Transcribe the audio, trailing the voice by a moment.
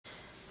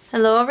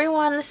Hello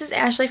everyone, this is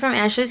Ashley from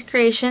Ashley's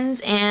Creations,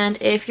 and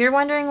if you're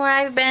wondering where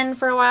I've been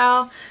for a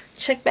while,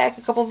 check back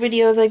a couple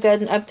videos. I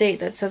got an update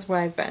that says where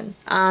I've been.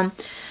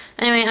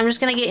 Anyway, I'm just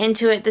going to get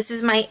into it. This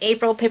is my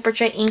April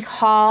Papertrey ink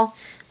haul.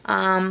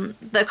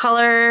 The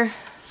color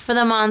for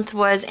the month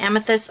was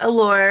Amethyst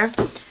Allure.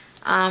 So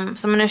I'm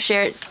going to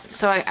share it.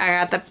 So I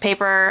got the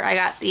paper, I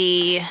got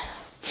the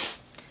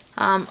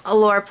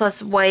Allure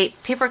plus white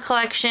paper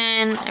collection.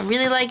 I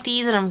really like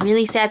these, and I'm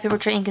really sad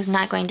Papertrey ink is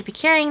not going to be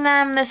carrying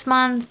them this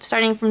month,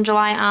 starting from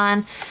July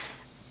on.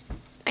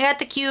 I got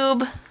the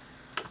cube,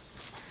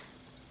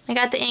 I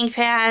got the ink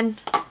pad,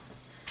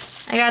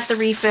 I got the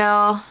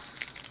refill,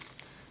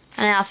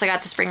 and I also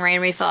got the Spring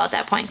Rain refill at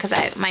that point because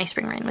my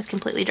Spring Rain was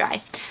completely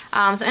dry.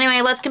 So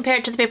anyway, let's compare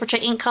it to the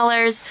Papertrey ink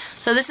colors.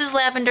 So this is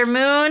Lavender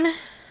Moon,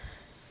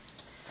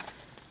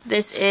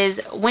 this is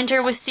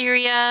Winter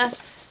Wisteria,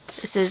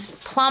 this is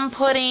Plum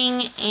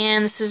Pudding,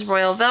 and this is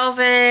Royal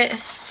Velvet.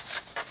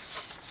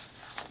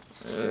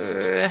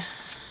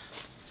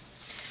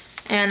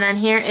 And then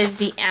here is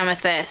the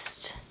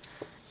Amethyst.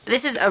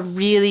 This is a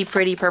really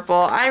pretty purple.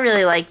 I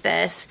really like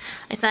this.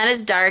 It's not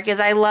as dark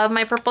as I love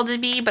my purple to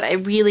be, but I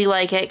really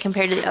like it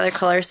compared to the other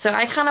colors. So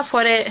I kind of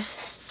put it,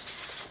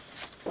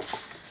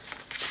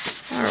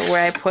 I don't know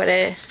where I put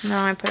it. No,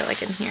 I put it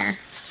like in here.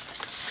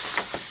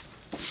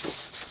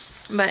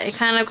 But it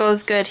kind of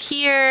goes good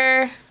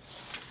here.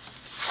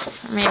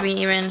 Or maybe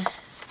even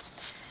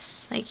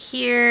like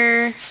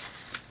here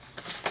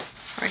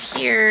or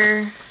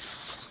here.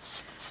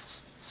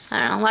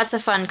 I don't know, lots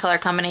of fun color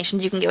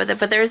combinations you can get with it,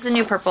 but there's the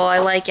new purple, I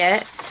like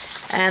it.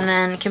 And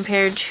then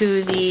compared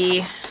to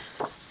the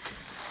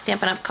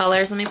Stampin' Up!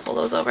 Colors, let me pull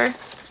those over.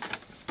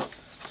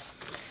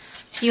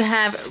 So you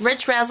have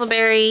Rich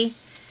Raspberry,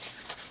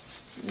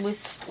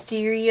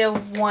 Wisteria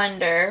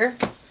Wonder,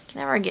 I can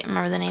never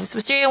remember the names,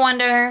 Wisteria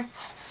Wonder,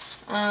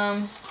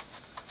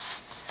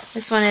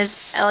 this one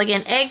is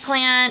Elegant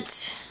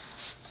Eggplant,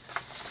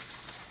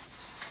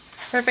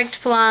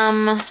 Perfect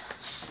Plum,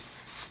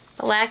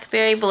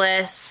 Blackberry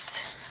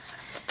Bliss,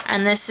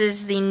 and this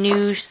is the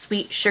new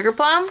Sweet Sugar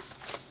Plum.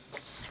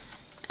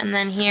 And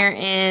then here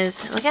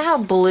is, look at how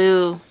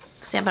blue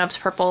Stampin' Up's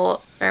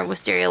purple or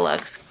Wisteria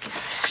looks.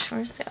 Gosh,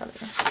 where's the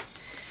other?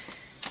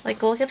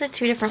 Like, look at the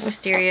two different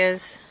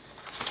Wisterias.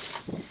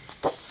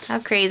 How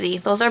crazy.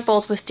 Those are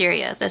both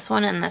Wisteria, this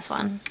one and this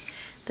one.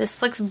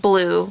 This looks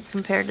blue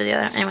compared to the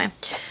other. Anyway,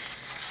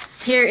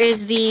 here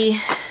is the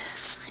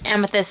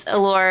Amethyst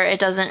Allure. It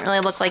doesn't really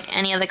look like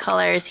any of the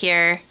colors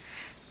here.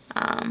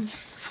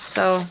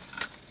 So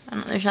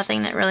there's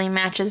nothing that really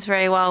matches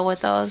very well with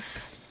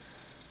those,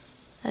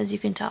 as you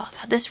can tell.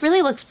 God, this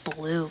really looks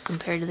blue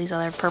compared to these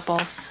other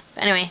purples.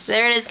 Anyway,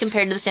 there it is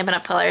compared to the Stampin'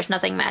 Up! Colors.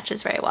 Nothing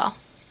matches very well.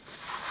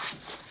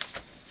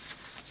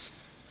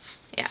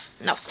 Yeah,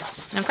 nope.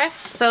 Okay,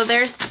 so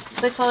there's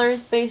the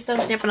colors based on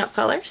Stampin' Up!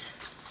 Colors.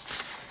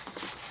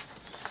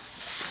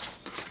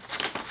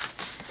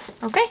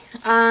 Okay,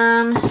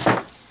 I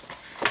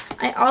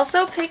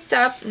also picked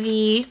up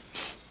the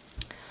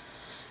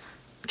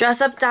Dress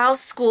Up Dolls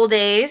School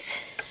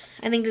Days.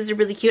 I think these are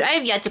really cute. I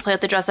have yet to play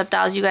with the Dress Up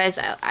Dolls, you guys.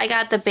 I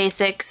got the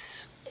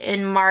basics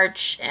in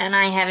March, and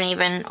I haven't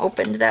even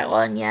opened that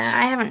one yet.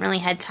 I haven't really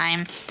had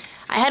time.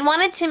 I had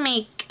wanted to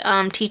make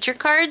teacher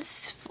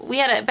cards.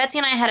 Betsy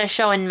and I had a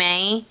show in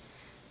May.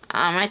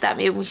 I thought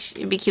maybe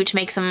it'd be cute to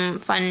make some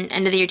fun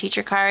end-of-the-year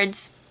teacher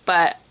cards,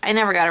 but I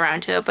never got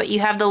around to it. But you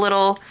have the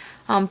little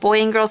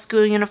boy and girl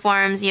school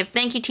uniforms. You have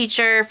thank you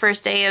teacher,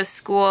 first day of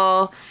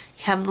school.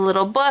 You have the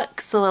little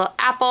books, the little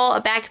apple,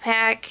 a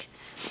backpack,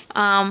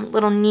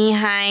 little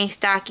knee-high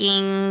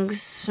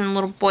stockings, some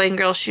little boy and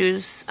girl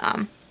shoes.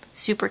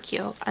 Super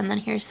cute. And then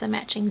here's the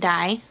matching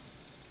die.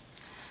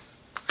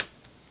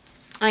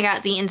 I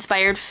got the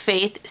Inspired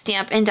Faith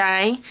stamp and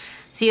die.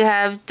 So you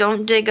have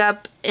don't dig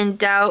up and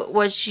doubt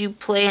what you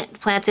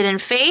planted in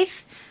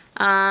faith.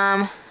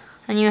 Then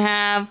you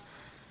have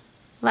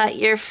let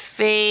your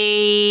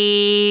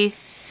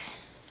faith,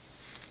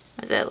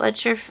 what is it?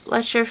 Let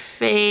your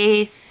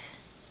faith,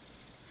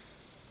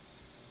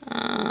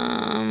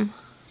 I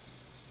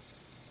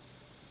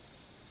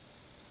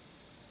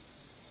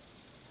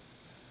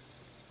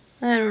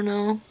don't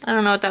know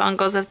what that one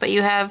goes with, but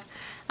you have,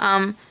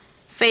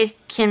 faith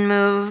can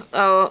move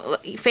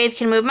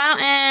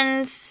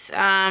mountains,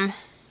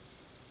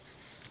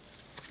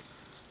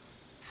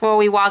 for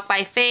we walk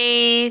by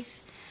faith.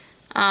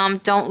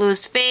 Don't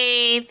lose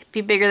faith,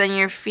 be bigger than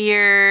your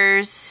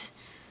fears.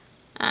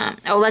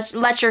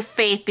 Let your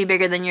faith be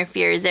bigger than your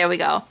fears. There we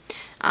go.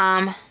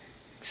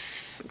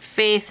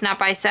 Faith not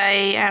by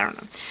sight. I don't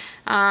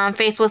know.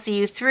 Faith will see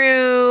you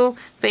through.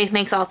 Faith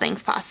makes all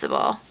things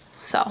possible.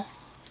 So,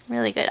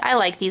 really good. I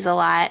like these a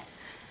lot.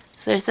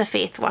 So there's the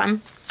faith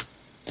one.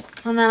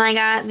 And then I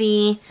got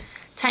the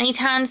Tiny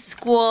Town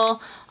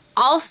School.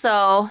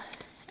 Also,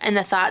 and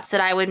the thoughts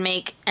that I would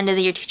make end of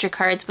the year teacher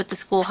cards with the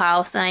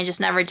schoolhouse, and I just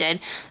never did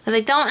because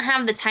I don't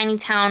have the Tiny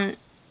Town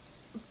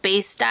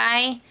base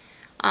die,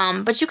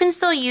 but you can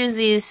still use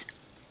these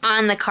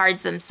on the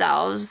cards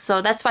themselves, so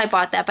that's why I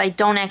bought that, but I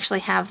don't actually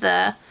have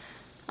the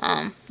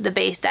the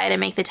base die to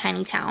make the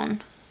tiny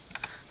town.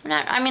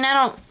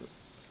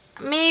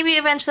 Maybe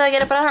eventually I'll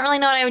get it, but I don't really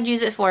know what I would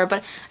use it for.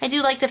 But I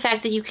do like the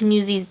fact that you can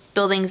use these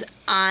buildings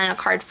on a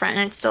card front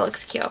and it still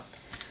looks cute.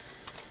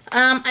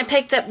 I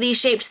picked up these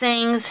shaped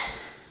sayings,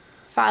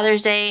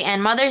 Father's Day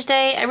and Mother's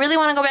Day. I really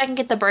want to go back and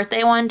get the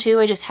birthday one too.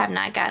 I just have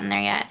not gotten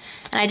there yet.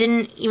 And I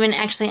didn't even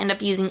actually end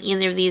up using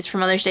either of these for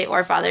Mother's Day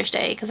or Father's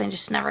Day because I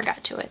just never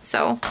got to it.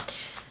 So,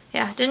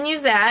 yeah, didn't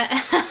use that.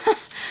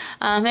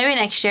 Maybe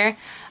next year.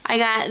 I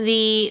got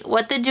the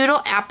What the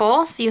Doodle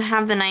apple. So you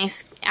have the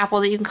nice apple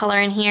that you can color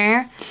in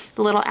here.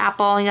 The little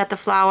apple, you got the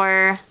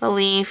flower, the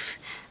leaf,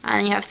 and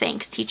then you have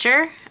Thanks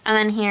Teacher. And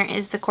then here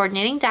is the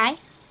coordinating die.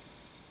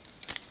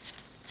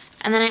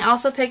 And then I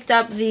also picked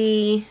up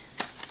the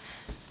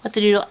What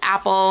the Doodle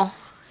apple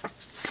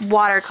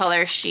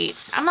watercolor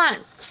sheets.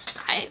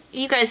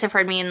 You guys have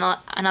heard me in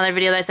another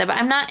video that I said, but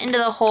I'm not into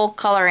the whole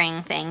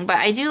coloring thing, but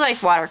I do like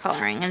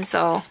watercoloring, and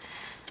so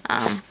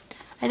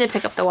I did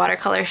pick up the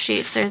watercolor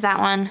sheets. There's that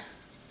one,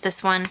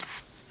 this one.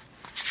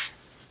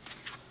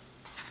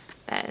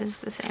 That is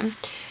the same.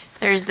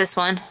 There's this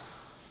one.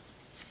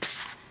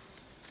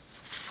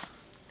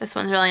 This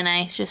one's really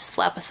nice. Just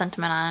slap a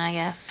sentiment on it, I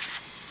guess.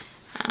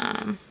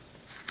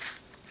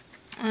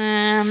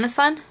 And this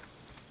one.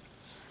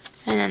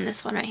 And then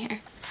this one right here.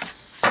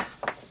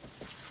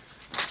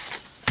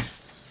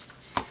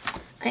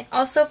 I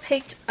also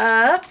picked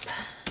up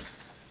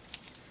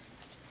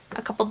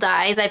a couple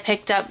dies. I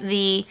picked up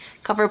the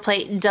Cover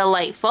Plate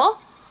Delightful.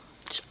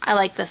 I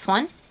like this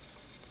one.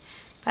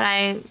 But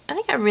I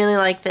think I really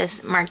like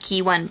this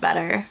marquee one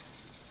better.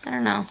 I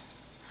don't know.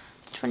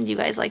 Which one do you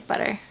guys like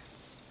better?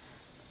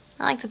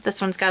 I like that this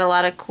one's got a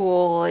lot of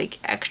cool like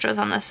extras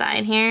on the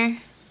side here.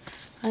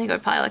 I think it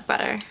would probably look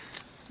better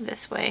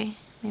this way,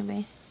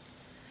 maybe.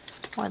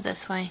 Or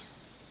this way.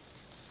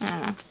 I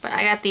don't know. But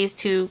I got these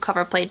two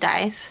Cover Plate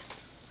dies.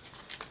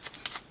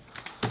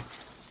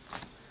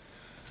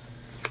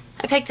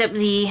 I picked up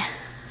the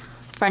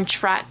French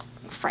Fry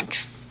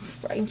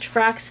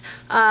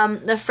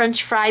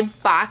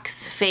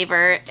box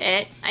favorite.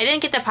 I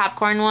didn't get the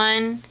popcorn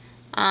one.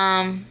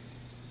 I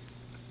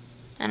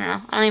don't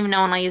know. I don't even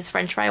know when I'll use the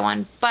French fry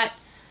one. But,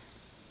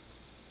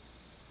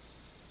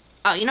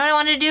 oh, you know what I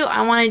wanted to do?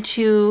 I wanted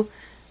to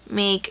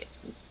make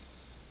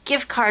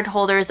gift card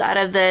holders out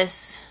of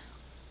this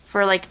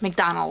for like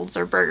McDonald's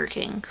or Burger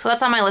King. So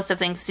that's on my list of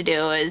things to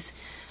do, is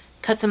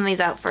cut some of these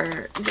out for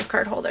gift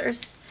card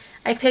holders.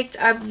 I picked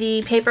up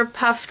the Paper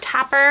Puff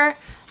Topper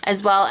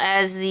as well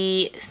as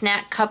the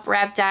Snack Cup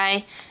Wrap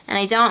die, and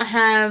I don't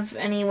have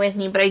any with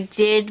me, but I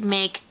did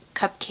make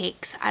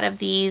cupcakes out of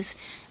these,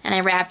 and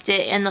I wrapped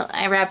it in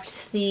I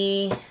wrapped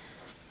the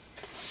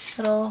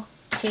little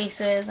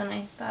cases, and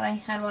I thought I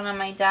had one on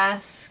my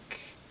desk.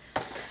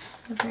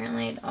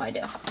 Apparently, oh, I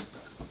do.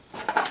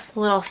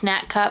 Little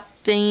snack cup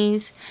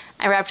thingies.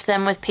 I wrapped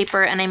them with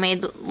paper and I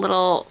made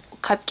little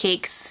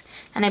cupcakes,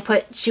 and I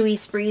put chewy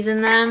sprees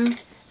in them.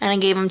 And I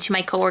gave them to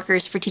my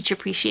coworkers for Teacher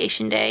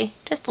Appreciation Day.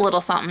 Just a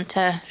little something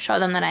to show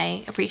them that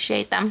I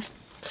appreciate them.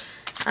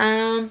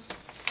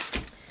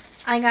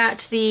 I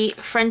got the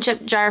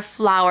Friendship Jar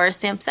Flower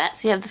stamp set.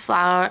 So you have the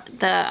flower,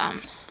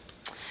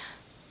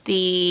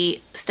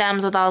 the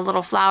stems with all the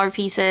little flower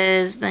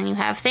pieces. Then you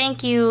have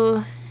thank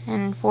you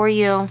and for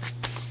you.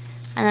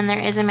 And then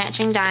there is a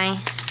matching die.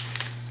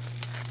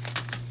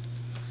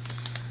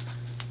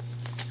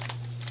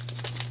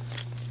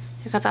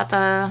 So it cuts out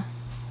the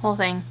whole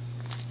thing.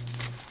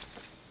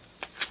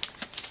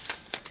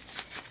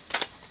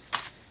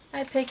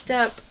 I picked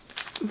up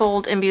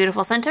Bold and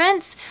Beautiful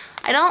Sentiments.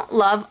 I don't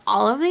love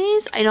all of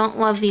these. I don't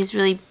love these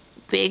really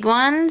big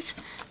ones,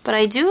 but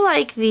I do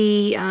like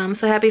the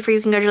So Happy For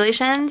You,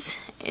 Congratulations.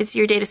 It's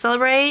your day to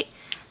celebrate.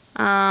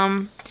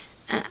 And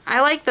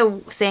I like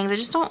the sayings. I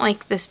just don't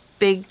like this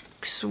big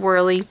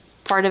swirly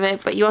part of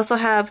it, but you also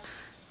have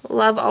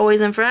Love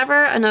Always and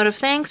Forever, A Note of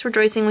Thanks,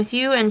 Rejoicing With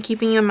You, and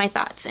Keeping You in My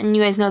Thoughts. And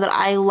you guys know that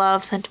I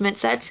love sentiment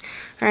sets,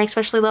 and I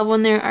especially love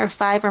when there are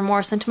 5 or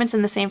more sentiments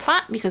in the same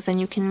font, because then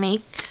you can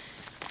make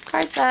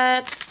card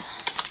sets.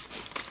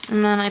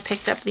 And then I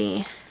picked up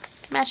the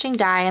matching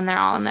die, and they're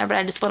all in there, but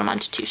I just split them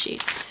onto 2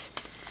 sheets.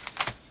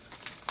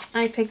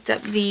 I picked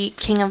up the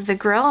King of the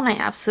Grill, and I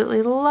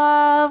absolutely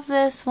love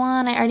this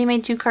one. I already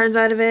made 2 cards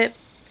out of it,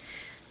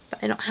 but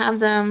I don't have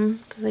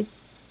them because I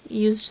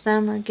used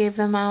them or gave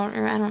them out,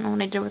 or I don't know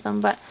what I did with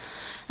them. But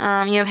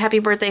you have happy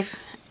birthday,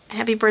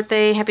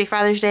 happy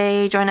Father's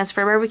Day, join us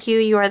for a barbecue,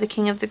 you are the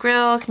king of the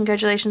grill,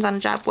 congratulations on a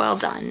job well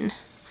done.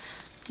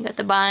 You got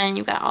the bun,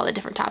 you got all the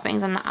different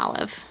toppings, and the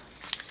olive.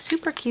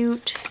 Super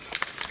cute.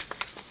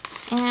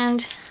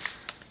 And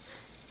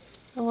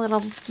a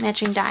little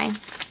matching die.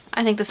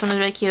 I think this one is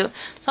really cute.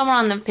 Someone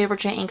on the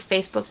Papertrey Ink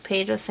Facebook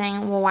page was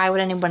saying, well, why would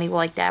anybody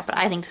like that? But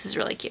I think this is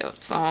really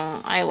cute. So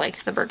I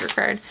like the burger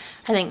card.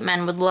 I think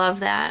men would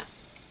love that.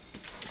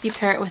 If you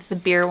pair it with the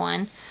beer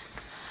one.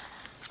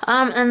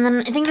 And then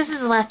I think this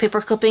is the last paper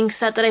clipping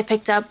set that I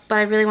picked up, but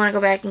I really want to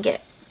go back and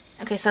get.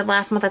 Okay, so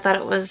last month I thought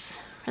it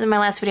was, in my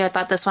last video I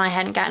thought this one I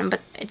hadn't gotten,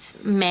 but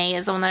it's May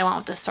is the one that I want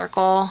with the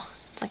circle.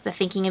 It's like the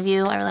thinking of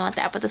you. I really want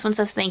that. But this one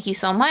says thank you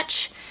so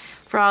much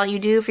for all you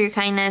do, for your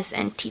kindness,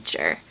 and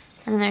teacher.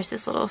 And then there's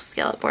this little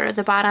scallop border at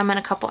the bottom and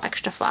a couple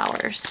extra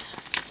flowers.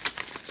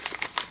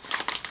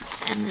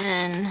 And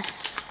then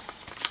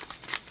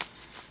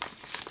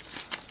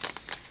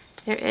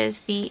there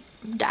is the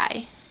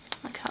die.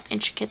 Look how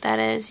intricate that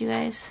is, you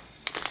guys.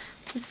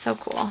 It's so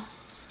cool.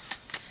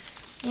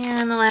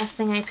 And the last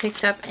thing I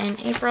picked up in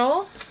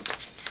April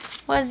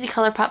was the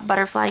ColourPop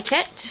Butterfly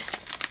Kit.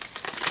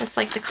 Just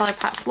like the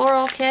ColourPop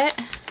Floral Kit.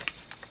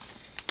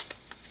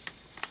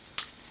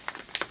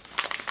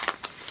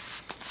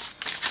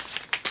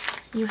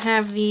 You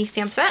have the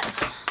stamp set.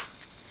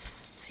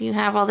 So you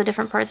have all the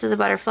different parts of the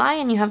butterfly,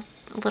 and you have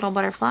a little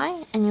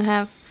butterfly, and you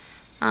have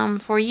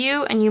for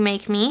you and you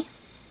make me.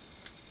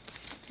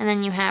 And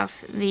then you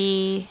have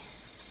the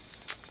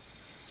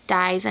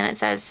dies, and it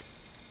says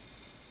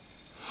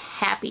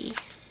happy.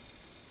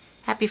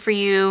 Happy for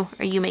you,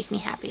 or you make me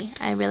happy.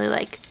 I really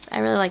like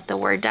the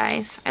word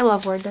dies. I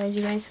love word dies,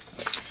 you guys.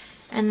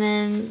 And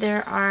then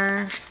there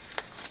are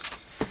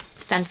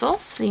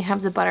stencils. So you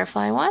have the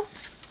butterfly one.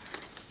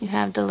 You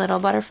have the little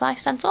butterfly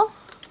stencil.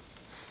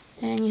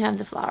 And you have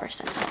the flower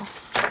stencil.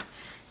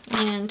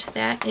 And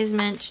that is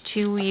meant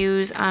to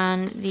use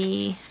on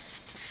the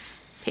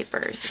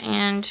papers.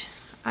 And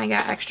I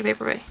got extra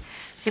paper. We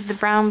have the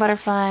brown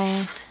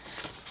butterflies,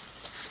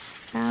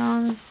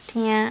 brown,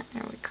 tan,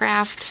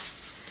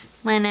 craft,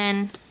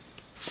 linen,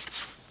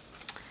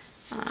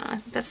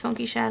 that's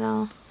smoky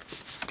shadow,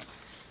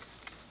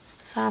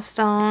 soft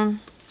stone,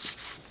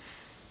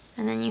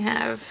 and then you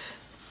have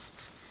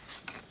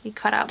the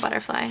cutout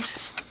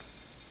butterflies.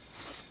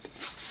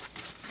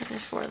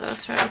 There's 4 of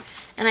those, right?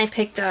 And I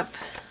picked up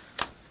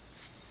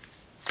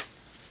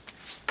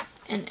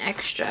an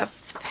extra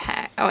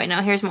pack. Oh wait,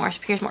 no, here's more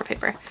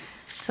paper.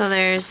 So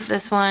there's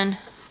this one,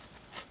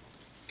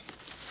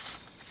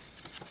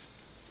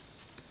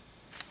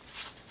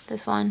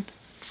 this one,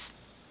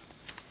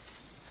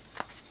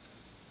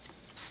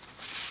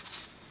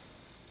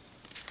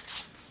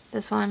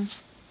 this one,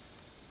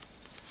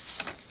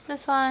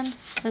 this one,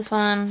 this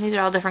one. These are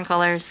all different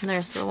colors.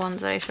 There's the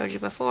ones that I showed you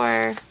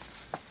before.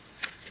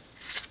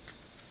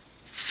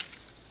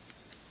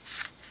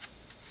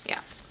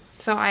 Yeah.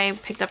 So I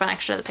picked up an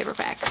extra of the paper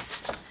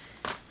packs.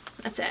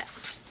 That's it.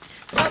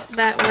 So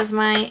that was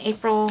my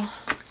April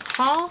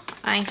haul.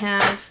 I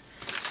have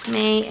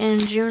May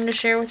and June to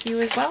share with you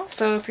as well.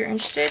 So if you're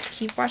interested,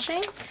 keep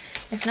watching.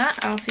 If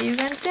not, I'll see you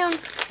again soon.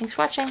 Thanks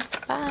for watching.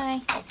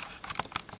 Bye.